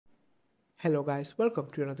Hello guys, welcome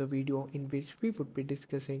to another video in which we would be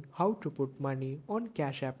discussing how to put money on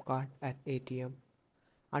Cash App card at ATM.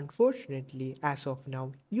 Unfortunately, as of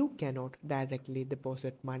now, you cannot directly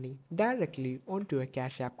deposit money directly onto a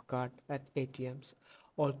Cash App card at ATMs.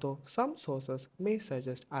 Although some sources may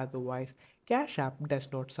suggest otherwise, Cash App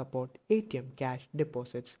does not support ATM cash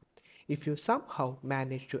deposits. If you somehow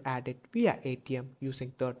manage to add it via ATM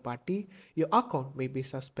using third party, your account may be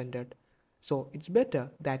suspended. So it's better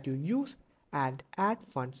that you use and add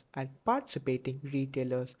funds at participating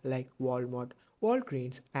retailers like Walmart,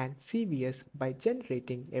 Walgreens, and CVS by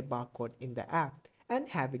generating a barcode in the app and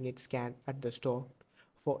having it scanned at the store.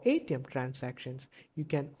 For ATM transactions, you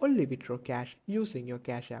can only withdraw cash using your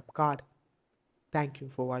Cash App card. Thank you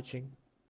for watching.